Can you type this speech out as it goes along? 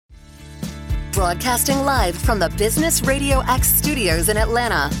Broadcasting live from the Business Radio X studios in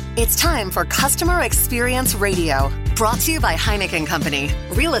Atlanta, it's time for Customer Experience Radio. Brought to you by Heineken Company,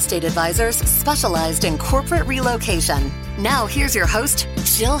 real estate advisors specialized in corporate relocation. Now here's your host,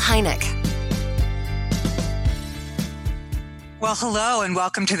 Jill Heineck. Well, hello, and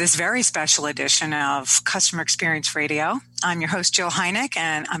welcome to this very special edition of Customer Experience Radio. I'm your host, Jill Heineck,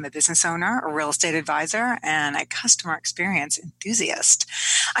 and I'm a business owner, a real estate advisor, and a customer experience enthusiast.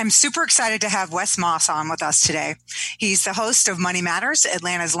 I'm super excited to have Wes Moss on with us today. He's the host of Money Matters,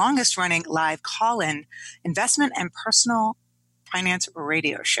 Atlanta's longest-running live call-in investment and personal finance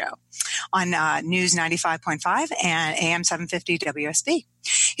radio show on News 95.5 and AM 750 WSB.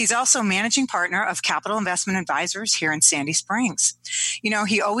 He's also managing partner of Capital Investment Advisors here in Sandy Springs. You know,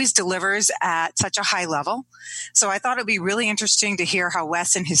 he always delivers at such a high level. So I thought it'd be really interesting to hear how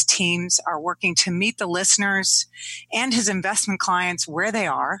Wes and his teams are working to meet the listeners and his investment clients where they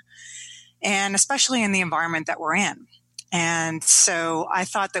are, and especially in the environment that we're in. And so I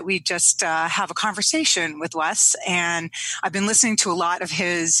thought that we'd just have a conversation with Wes. And I've been listening to a lot of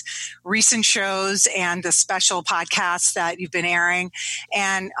his recent shows and the special podcasts that you've been airing.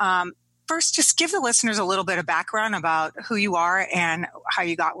 And first, just give the listeners a little bit of background about who you are and how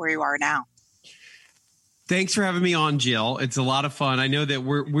you got where you are now. Thanks for having me on, Jill. It's a lot of fun. I know that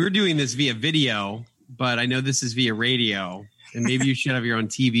we're doing this via video, but I know this is via radio. And maybe you should have your own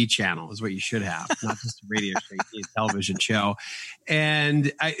TV channel is what you should have, not just a radio show, a television show.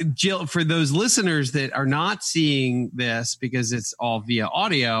 And Jill, for those listeners that are not seeing this because it's all via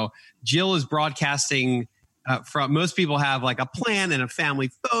audio, Jill is broadcasting from, most people have like a plan and a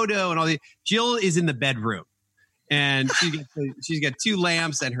family photo and all the, Jill is in the bedroom and she's got two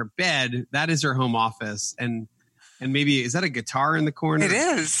lamps and her bed. That is her home office. And maybe, is that a guitar in the corner? It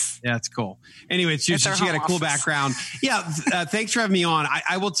is. Yeah, it's cool. Anyway, she got a cool background. Yeah, thanks for having me on.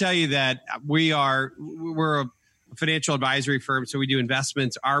 I will tell you that we're a financial advisory firm, so we do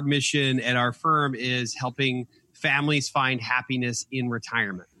investments. Our mission at our firm is helping families find happiness in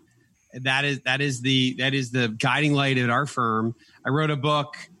retirement. That is the guiding light at our firm. I wrote a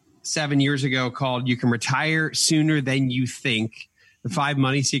book 7 years ago called "You Can Retire Sooner Than You Think: The 5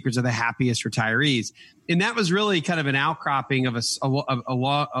 Money Secrets of the Happiest Retirees." And that was really kind of an outcropping of a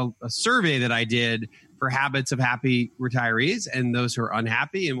survey that I did for habits of happy retirees and those who are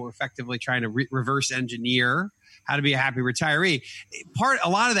unhappy. And we're effectively trying to reverse engineer how to be a happy retiree. A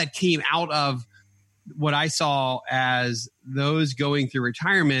lot of that came out of what I saw as those going through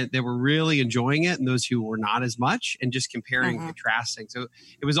retirement that were really enjoying it and those who were not as much, and just comparing and contrasting. So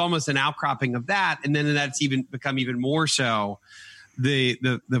it was almost an outcropping of that. And then that's even become even more so the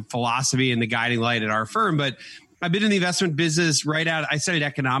philosophy and the guiding light at our firm. But I've been in the investment business I studied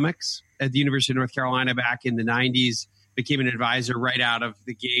economics at the University of North Carolina back in the 90s, became an advisor right out of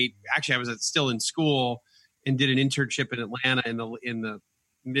the gate. Actually, I was still in school and did an internship in Atlanta in the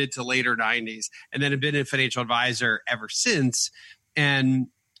mid to later 90s, and then have been a financial advisor ever since. And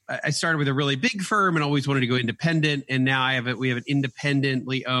I started with a really big firm and always wanted to go independent. And now we have an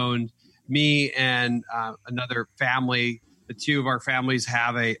independently owned, me and another family. The two of our families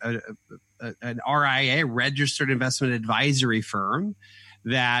have an RIA, registered investment advisory firm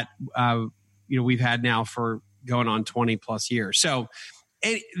that we've had now for going on 20 plus years. So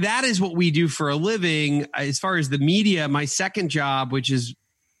that is what we do for a living. As far as the media, my second job, which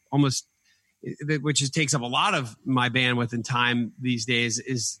takes up a lot of my bandwidth and time these days,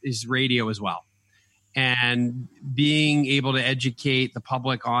 is radio as well. And being able to educate the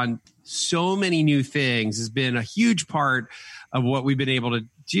public on so many new things has been a huge part of what we've been able to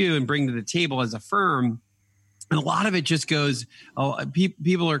do and bring to the table as a firm. And a lot of it just goes,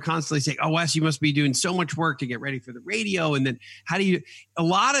 people are constantly saying, "Oh, Wes, you must be doing so much work to get ready for the radio." And then a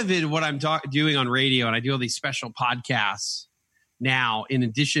lot of it, what I'm doing on radio, and I do all these special podcasts now, in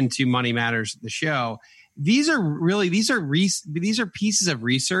addition to Money Matters, the show, these are pieces of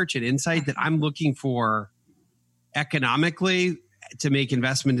research and insight that I'm looking for economically to make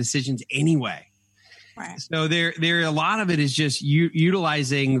investment decisions anyway. Right. So there a lot of it is just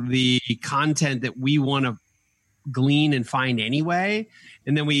utilizing the content that we want to glean and find anyway,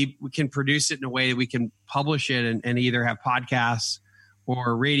 and then we can produce it in a way that we can publish it and either have podcasts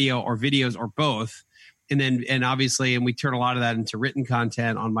or radio or videos or both. And obviously, we turn a lot of that into written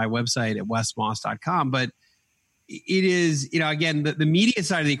content on my website at wesmoss.com. But it is, again, the media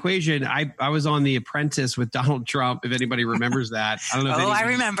side of the equation. I was on The Apprentice with Donald Trump, if anybody remembers that. I don't know. I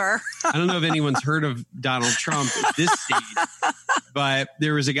remember. I don't know if anyone's heard of Donald Trump at this stage, but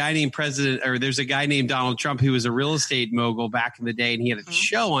there's a guy named Donald Trump who was a real estate mogul back in the day, and he had a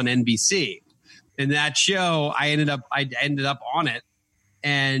show on NBC. And that show, I ended up on it.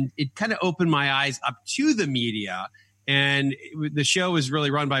 And it kind of opened my eyes up to the media. And the show was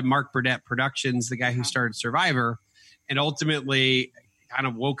really run by Mark Burdett Productions, the guy who started Survivor, and ultimately kind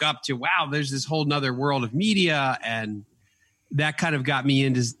of woke up to, wow, there's this whole nother world of media. And that kind of got me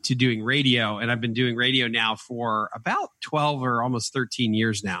into doing radio. And I've been doing radio now for about 12 or almost 13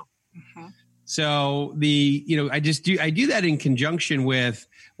 years now. Mm-hmm. So I do that in conjunction with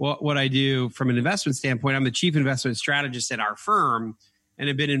what I do from an investment standpoint. I'm the chief investment strategist at our firm, and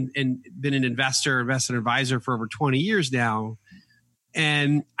have been an investment advisor for over 20 years now.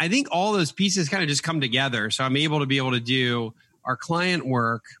 And I think all those pieces kind of just come together. So I'm able to do our client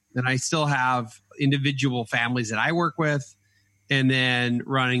work, and I still have individual families that I work with, and then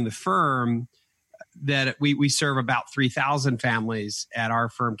running the firm that we serve about 3,000 families at our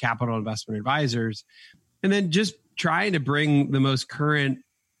firm, Capital Investment Advisors, and then just trying to bring the most current,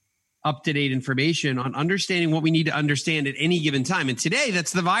 up-to-date information on understanding what we need to understand at any given time. And today,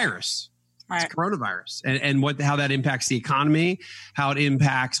 that's the virus. Right. It's coronavirus, and how that impacts the economy, how it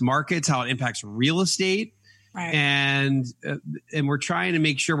impacts markets, how it impacts real estate. Right. And we're trying to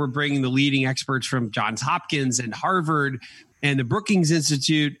make sure we're bringing the leading experts from Johns Hopkins and Harvard and the Brookings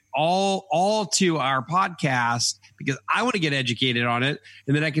Institute all to our podcast, because I want to get educated on it,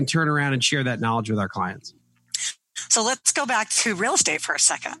 and then I can turn around and share that knowledge with our clients. So let's go back to real estate for a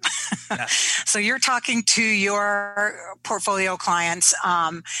second. Yes. So you're talking to your portfolio clients,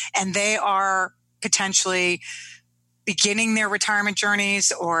 and they are potentially beginning their retirement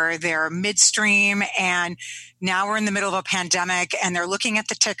journeys, or they're midstream, and now we're in the middle of a pandemic, and they're looking at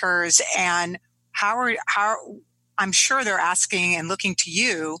the tickers, and how I'm sure they're asking and looking to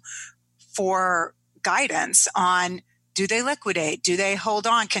you for guidance on, do they liquidate? Do they hold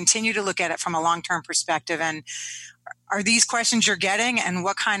on? Continue to look at it from a long-term perspective. And are these questions you're getting, and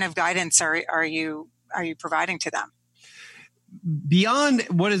what kind of guidance are you providing to them? Beyond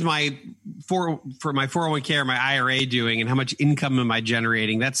what is for my 401k or my IRA doing, and how much income am I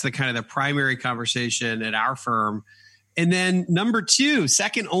generating? That's the kind of the primary conversation at our firm. And then number two,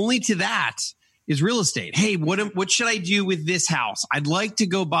 second only to that, is real estate. Hey, what should I do with this house? I'd like to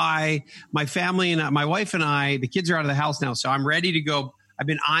go buy. My family and my wife and I, the kids are out of the house now, so I'm ready to go. I've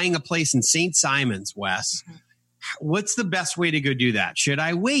been eyeing a place in St. Simons, Wes. Mm-hmm. What's the best way to go do that? Should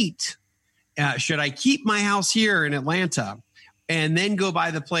I wait? Should I keep my house here in Atlanta and then go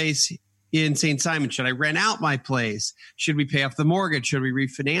buy the place in St. Simons? Should I rent out my place? Should we pay off the mortgage? Should we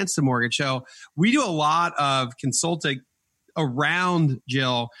refinance the mortgage? So we do a lot of consulting around,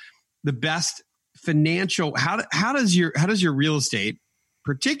 Jill, the best financial. How does your real estate,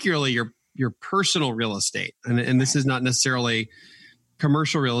 particularly your personal real estate, and this is not necessarily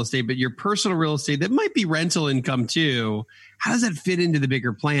commercial real estate, but your personal real estate that might be rental income too, how does that fit into the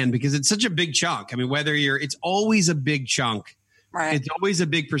bigger plan? Because it's such a big chunk. I mean, it's always a big chunk. Right. It's always a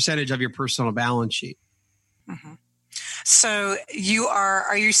big percentage of your personal balance sheet. Mm-hmm. So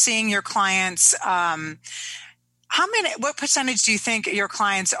are you seeing your clients, what percentage do you think your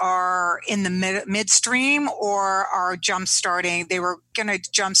clients are in the midstream, or are jumpstarting? They were going to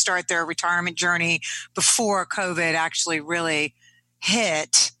jumpstart their retirement journey before COVID actually really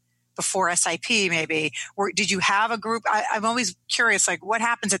hit, before SIP maybe? Or did you have a group? I'm always curious, like, what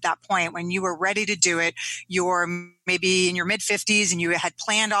happens at that point when you were ready to do it? You're maybe in your mid 50s and you had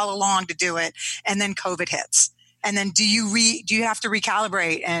planned all along to do it, and then COVID hits. And then do you have to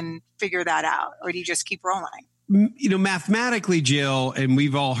recalibrate and figure that out, or do you just keep rolling? Mathematically, Jill, and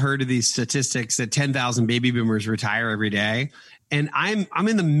we've all heard of these statistics that 10,000 baby boomers retire every day. And I'm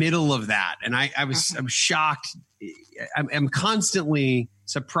in the middle of that. And I'm shocked. I'm constantly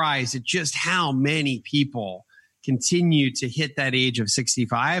surprised at just how many people continue to hit that age of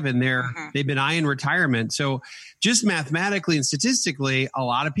 65, and they've been eyeing retirement. So just mathematically and statistically, a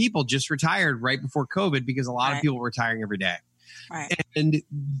lot of people just retired right before COVID, because a lot of people were retiring every day. Right.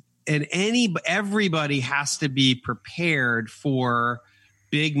 And everybody has to be prepared for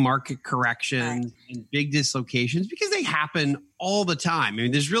big market corrections and big dislocations, because they happen all the time. I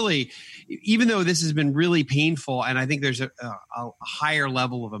mean, there's really, even though this has been really painful, and I think there's a higher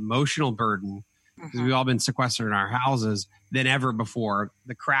level of emotional burden, because we've all been sequestered in our houses than ever before.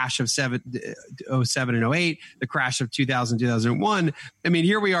 The crash of 07 and 08, the crash of 2000, 2001. I mean,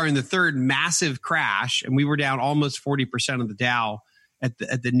 here we are in the third massive crash, and we were down almost 40% of the Dow at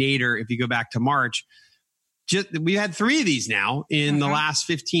the nadir if you go back to March. We had three of these now in the last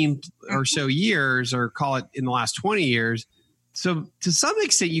 15 or so years, or call it in the last 20 years. So to some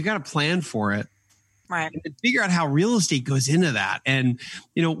extent, you got to plan for it. Right. And figure out how real estate goes into that. And,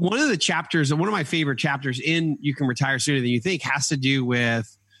 one of the chapters, and one of my favorite chapters in You Can Retire Sooner Than You Think, has to do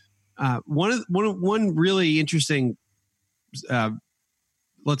with one really interesting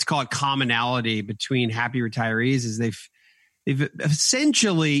let's call it commonality between happy retirees is they've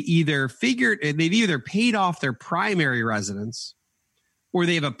essentially they've either paid off their primary residence or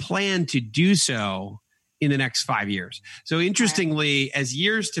they have a plan to do so in the next 5 years. So interestingly, as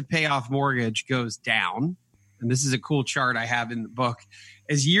years to pay off mortgage goes down, and this is a cool chart I have in the book,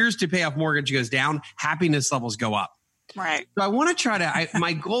 as years to pay off mortgage goes down, happiness levels go up. Right. So I want to try to,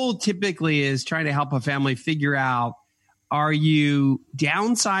 my goal typically is trying to help a family figure out, are you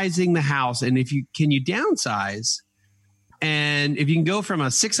downsizing the house? And can you downsize? And if you can go from a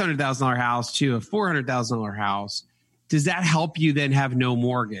 $600,000 house to a $400,000 house, does that help you then have no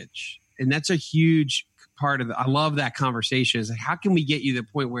mortgage? And that's a huge part of I love that conversation is like, how can we get you to the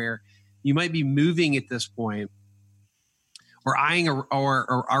point where you might be moving at this point or eyeing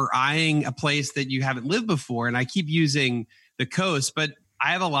a place that you haven't lived before. And I keep using the coast, but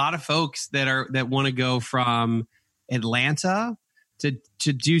I have a lot of folks that want to go from Atlanta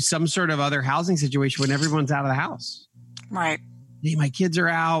to do some sort of other housing situation when everyone's out of the house. Right. Hey, my kids are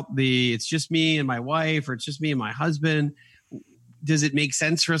out. It's just me and my wife, or it's just me and my husband. Does it make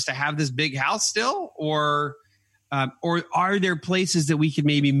sense for us to have this big house still? Or are there places that we could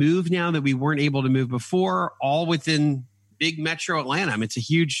maybe move now that we weren't able to move before, all within big metro Atlanta? I mean, it's a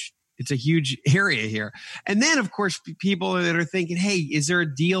huge area here. And then of course, people that are thinking, hey, is there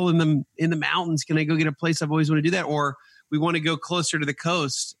a deal in the mountains? Can I go get a place? I've always wanted to do that. Or we want to go closer to the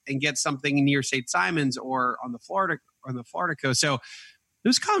coast and get something near St. Simons or on the Florida coast. So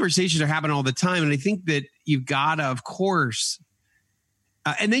those conversations are happening all the time. And I think that you've got to, of course,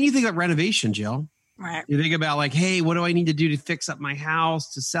 and then you think about renovation, Jill. Right. You think about like, hey, what do I need to do to fix up my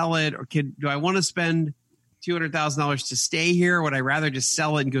house, to sell it? Or do I want to spend $200,000 to stay here? Or would I rather just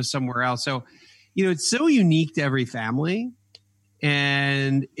sell it and go somewhere else? So, it's so unique to every family.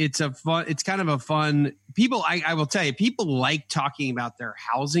 And it's kind of a fun people. I will tell you, people like talking about their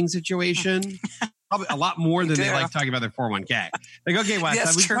housing situation probably a lot more than they like talking about their 401k. Like, okay,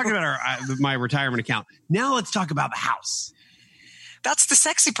 Wes, we talked about my retirement account. Now let's talk about the house. That's the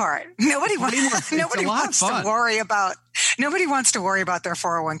sexy part. Nobody wants to worry about their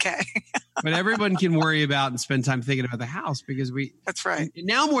 401k. But everyone can worry about and spend time thinking about the house because that's right.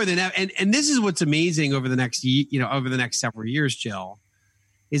 Now more than ever. And this is what's amazing over the next several years, Jill,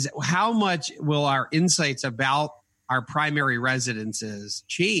 is how much will our insights about our primary residences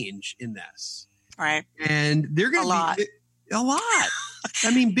change in this? Right. And they're going to be a lot.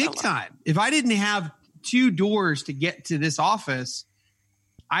 I mean, big time. If I didn't have 2 doors to get to this office,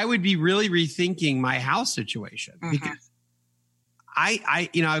 I would be really rethinking my house situation because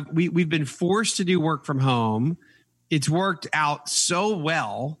we've been forced to do work from home. It's worked out so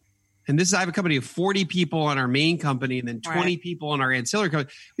well. And I have a company of 40 people on our main company and then 20 people on our ancillary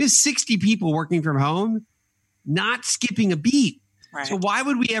company. We have 60 people working from home, not skipping a beat. Right. So why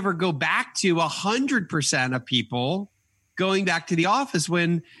would we ever go back to 100% of people going back to the office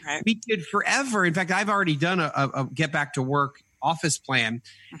when we could forever? In fact, I've already done a get back to work office plan.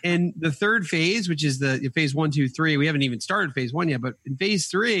 And the third phase, which is the phase 1, 2, 3, we haven't even started phase 1 yet, but in phase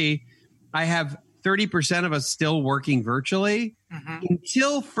 3, I have 30% of us still working virtually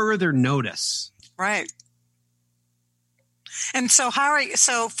until further notice. Right. And so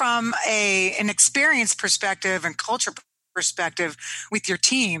from an experience perspective and culture perspective with your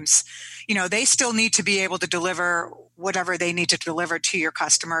teams, they still need to be able to deliver whatever they need to deliver to your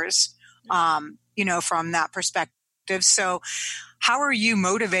customers, from that perspective. So how are you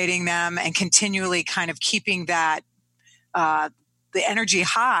motivating them and continually kind of keeping that, the energy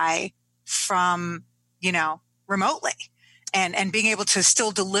high from, remotely and being able to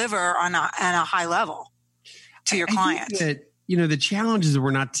still deliver on a high level to your clients? That, the challenge is that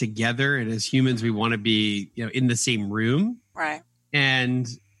we're not together. And as humans, we want to be, in the same room. Right. And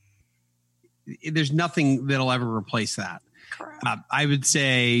there's nothing that'll ever replace that. Correct. I would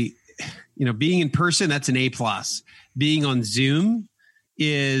say, being in person, that's an A+. Being on Zoom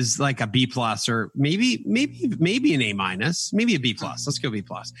is like a B+, or maybe an A-, maybe a B+. Let's go B+.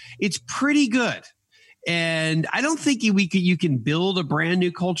 It's pretty good. And I don't think you can build a brand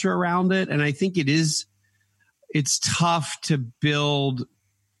new culture around it. And I think it's tough to build.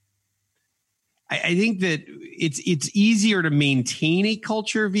 I think that it's easier to maintain a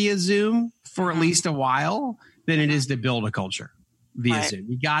culture via Zoom for at least a while than it is to build a culture via Zoom.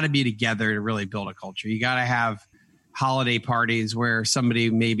 You got to be together to really build a culture. You got to have holiday parties where somebody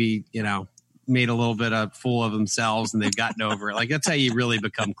maybe, made a little bit of fool of themselves and they've gotten over it. Like that's how you really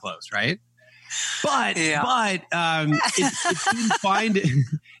become close, right? But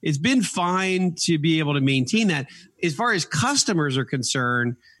it's been fine to be able to maintain that. As far as customers are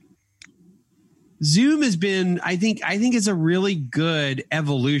concerned, Zoom has been, I think it's a really good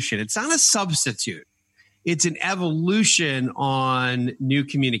evolution. It's not a substitute. It's an evolution on new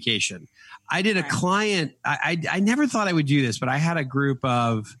communication. I did a client, I never thought I would do this, but I had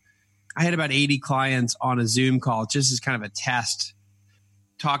I had about 80 clients on a Zoom call just as kind of a test,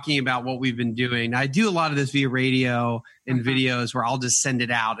 talking about what we've been doing. I do a lot of this via radio and videos where I'll just send it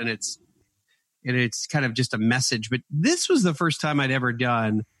out and it's kind of just a message. But this was the first time I'd ever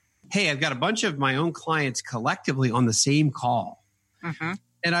done, hey, I've got a bunch of my own clients collectively on the same call.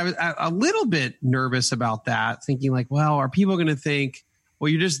 And I was a little bit nervous about that, thinking like, well, are people going to think, well,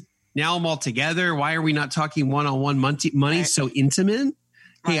 you're just now I'm all together. Why are we not talking one-on-one money so intimate?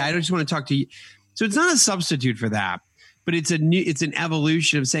 Hey, I just want to talk to you. So it's not a substitute for that, but it's an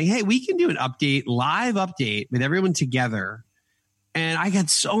evolution of saying, hey, we can do an live update with everyone together. And I got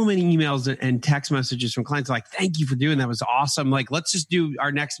so many emails and text messages from clients like, thank you for doing that. It was awesome. Like, let's just do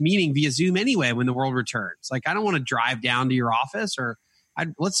our next meeting via Zoom anyway when the world returns. Like, I don't want to drive down to your office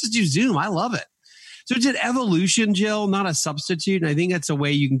let's just do Zoom. I love it. So it's an evolution, Jill, not a substitute. And I think that's a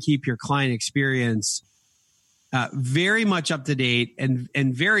way you can keep your client experience very much up to date and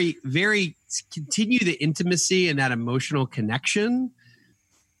very, very continue the intimacy and that emotional connection.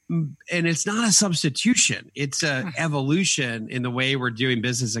 And it's not a substitution. It's an evolution in the way we're doing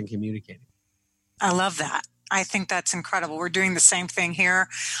business and communicating. I love that. I think that's incredible. We're doing the same thing here.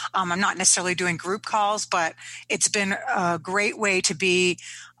 I'm not necessarily doing group calls, but it's been a great way to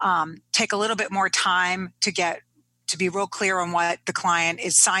take a little bit more time to be real clear on what the client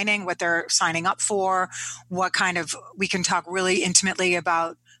is signing, what they're signing up for, we can talk really intimately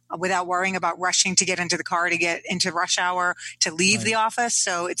about without worrying about rushing to get into the car, to get into rush hour, to leave the office.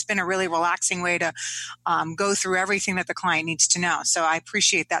 So it's been a really relaxing way to go through everything that the client needs to know. So I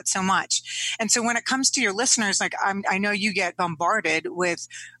appreciate that so much. And so when it comes to your listeners, like I know you get bombarded with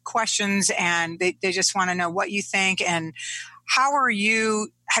questions and they just want to know what you think and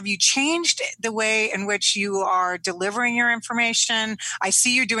have you changed the way in which you are delivering your information? I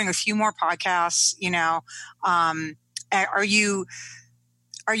see you're doing a few more podcasts,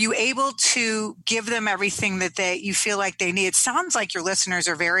 Are you able to give them everything that you feel like they need? It sounds like your listeners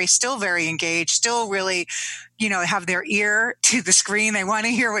are still very engaged, still really, have their ear to the screen. They want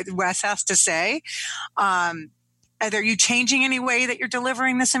to hear what Wes has to say. Are you changing any way that you're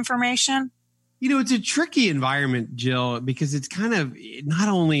delivering this information? It's a tricky environment, Jill, because it's kind of not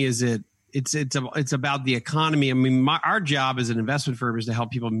only is it's about the economy. I mean, our job as an investment firm is to help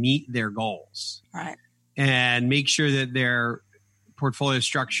people meet their goals, right, and make sure that their portfolio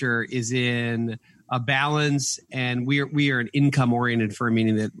structure is in a balance. And we are an income oriented firm,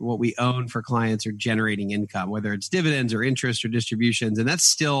 meaning that what we own for clients are generating income, whether it's dividends or interest or distributions. And that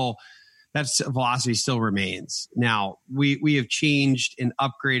philosophy still remains. Now we have changed and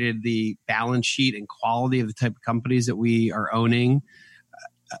upgraded the balance sheet and quality of the type of companies that we are owning.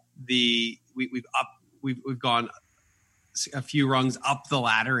 We've gone a few rungs up the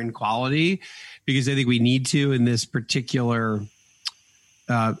ladder in quality because I think we need to in this particular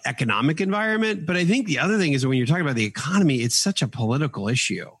economic environment. But I think the other thing is when you're talking about the economy, it's such a political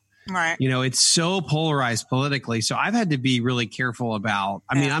issue. Right. It's so polarized politically. So I've had to be really careful about,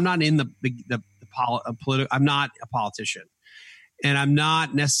 I'm not in I'm not a politician, and I'm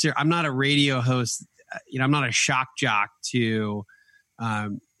not a radio host. I'm not a shock jock to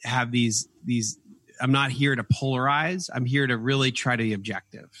have these, I'm not here to polarize. I'm here to really try to be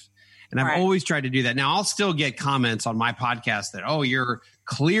objective. And I've always tried to do that. Now I'll still get comments on my podcast that, oh, you're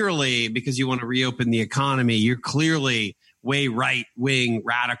clearly, because you want to reopen the economy, you're clearly way right-wing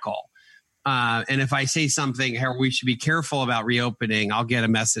radical. And if I say something, hey, we should be careful about reopening, I'll get a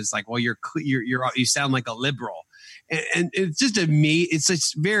message like, well, you sound like a liberal. And it's just it's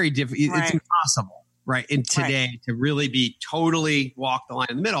just very different. Right. It's impossible, right, in today to really be totally walk the line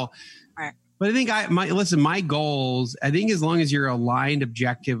in the middle. Right. But I think my goals, I think as long as you're aligned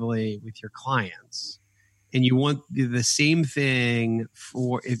objectively with your clients and you want the same thing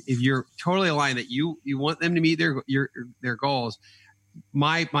if you're totally aligned that you want them to meet their goals,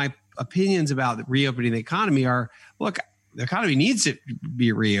 my opinions about reopening the economy are, look, the economy needs to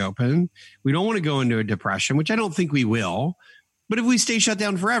be reopened. We don't want to go into a depression, which I don't think we will. But if we stay shut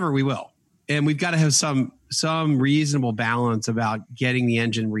down forever, we will. And we've got to have some reasonable balance about getting the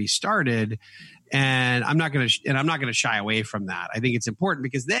engine restarted. And I'm not going to shy away from that. I think it's important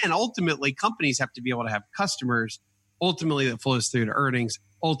because then ultimately companies have to be able to have customers. Ultimately, that flows through to earnings.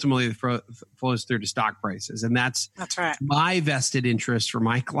 Ultimately, that flows through to stock prices, and that's right. My vested interest for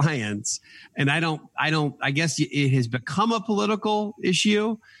my clients. And I guess it has become a political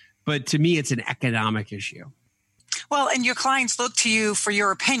issue, but to me, it's an economic issue. Well, and your clients look to you for your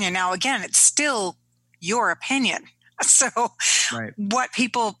opinion. Now, again, it's still your opinion. So right. What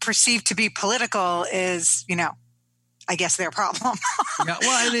people perceive to be political is, I guess their problem. Yeah,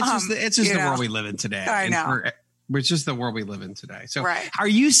 well, and it's just the world we live in today. I know. It's just the world we live in today. So right. Are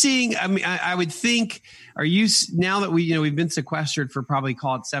you seeing, I would think, now that we've been sequestered for probably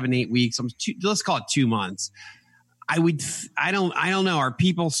call it 7-8 weeks, let's call it 2 months. I don't know. Are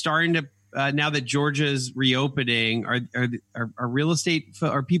people starting to, now that Georgia's reopening, are real estate,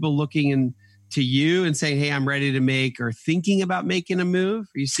 are people looking to you and saying, hey, I'm ready to make or thinking about making a move?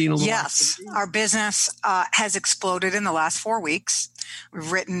 Are you seeing a little? Yes. Our business has exploded in the last 4 weeks.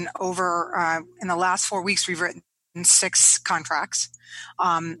 We've written in the last 4 weeks, we've written 6 contracts.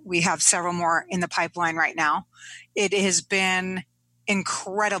 We have several more in the pipeline right now. It has been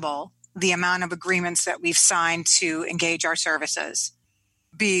incredible, the amount of agreements that we've signed to engage our services.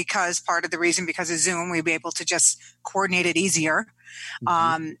 Because part of the reason, because of Zoom, we'll be able to just coordinate it easier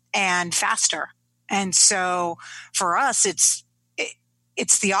and faster. And so for us, it's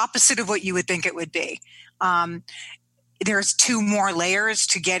the opposite of what you would think it would be. There's 2 more layers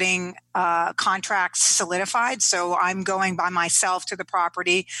to getting contracts solidified. So I'm going by myself to the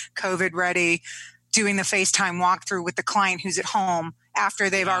property, COVID ready, doing the FaceTime walkthrough with the client who's at home after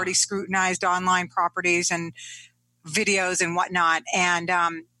they've already scrutinized online properties and videos and whatnot. And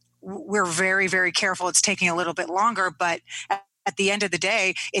we're very, very careful. It's taking a little bit longer, but at the end of the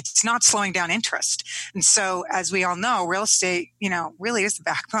day, it's not slowing down interest. And so as we all know, real estate, really is the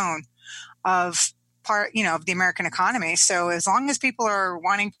backbone of of the American economy. So as long as people are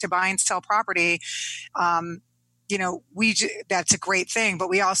wanting to buy and sell property, that's a great thing. But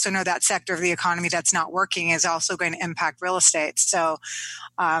we also know that sector of the economy that's not working is also going to impact real estate. So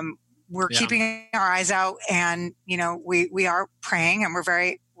we're keeping our eyes out, and we are praying, and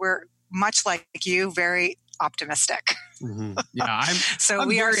we're much like you, very optimistic. Mm-hmm. Yeah, I'm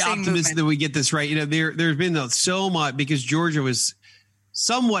we very optimistic that we get this right. There's been so much, because Georgia was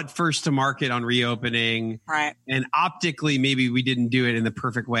somewhat first to market on reopening, right? And optically, maybe we didn't do it in the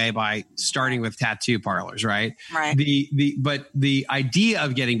perfect way by starting with tattoo parlors, right? Right. But the idea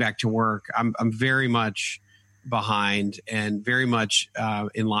of getting back to work, I'm very much behind and very much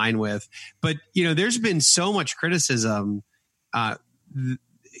in line with. But there's been so much criticism.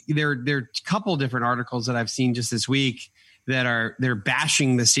 There are a couple different articles that I've seen just this week that they're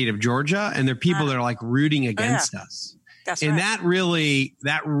bashing the state of Georgia, and they're people that are like rooting against us. That's and right.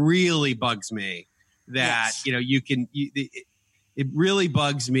 that really bugs me. That it really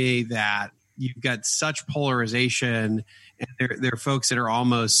bugs me that you've got such polarization, and there are folks that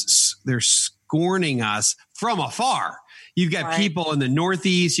are they're scorning us from afar. You've got people in the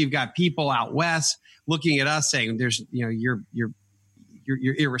Northeast, you've got people out west looking at us saying, "There's you're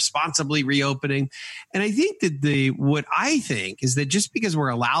irresponsibly reopening." And I think that what I think is that just because we're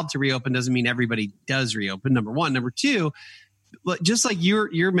allowed to reopen doesn't mean everybody does reopen. Number one. Number two, just like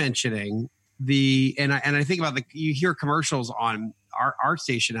you're mentioning and I think about you hear commercials on our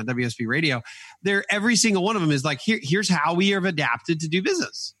station at WSB Radio. Every single one of them is like, here's how we have adapted to do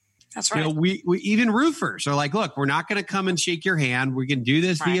business. That's right. We even roofers are like, look, we're not going to come and shake your hand. We can do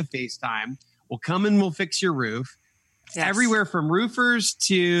this via FaceTime. We'll come and we'll fix your roof. Yes. Everywhere from roofers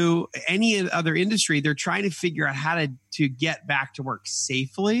to any other industry, they're trying to figure out how to get back to work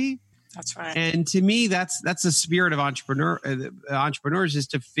safely. That's right. And to me, that's the spirit of entrepreneurs is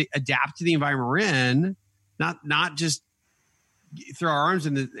to adapt to the environment we're in, not just throw our arms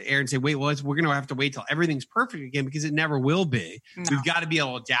in the air and say, wait, well, we're going to have to wait till everything's perfect again, because it never will be. No. We've got to be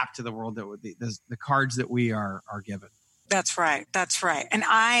able to adapt to the world the cards that we are given. That's right. That's right. And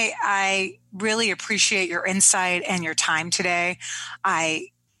I really appreciate your insight and your time today. I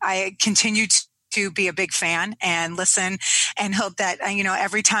continue to be a big fan and listen, and hope that,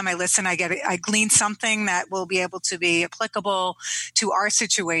 every time I listen, I glean something that will be able to be applicable to our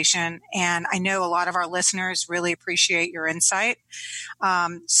situation. And I know a lot of our listeners really appreciate your insight.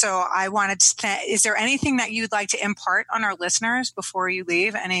 So I wanted to, is there anything that you'd like to impart on our listeners before you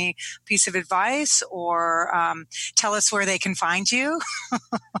leave? Any piece of advice, or tell us where they can find you?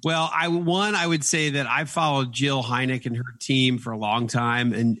 Well, I would say that I've followed Jill Heineck and her team for a long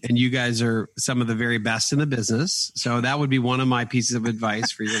time, and you guys are some of the very best in the business. So that would be one of my pieces of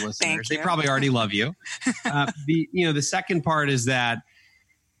advice for your listeners. They probably already love you. The second part is that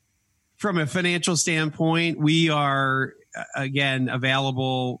from a financial standpoint, we are again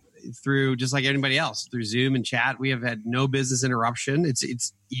available through, just like anybody else, through Zoom and chat. We have had no business interruption.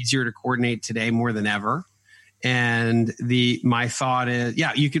 It's easier to coordinate today more than ever. And my thought is,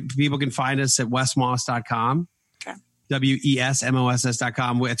 people can find us at wesmoss.com.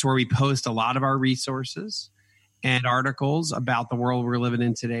 WESMOSS.com. It's where we post a lot of our resources. and articles about the world we're living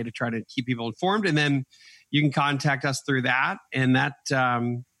in today to try to keep people informed. And then you can contact us through that. And that,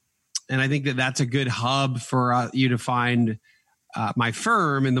 and I think that that's a good hub for you to find my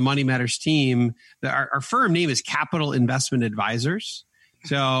firm and the Money Matters team. Our firm name is Capital Investment Advisors.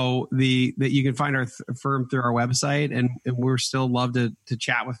 So that you can find our firm through our website, and we're still love to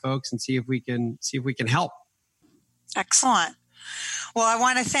chat with folks and see if we can help. Excellent. Well, I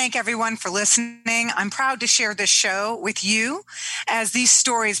want to thank everyone for listening. I'm proud to share this show with you as these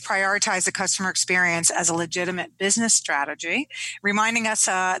stories prioritize the customer experience as a legitimate business strategy, reminding us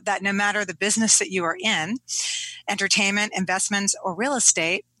that no matter the business that you are in, entertainment, investments, or real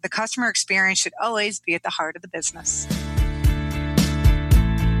estate, the customer experience should always be at the heart of the business.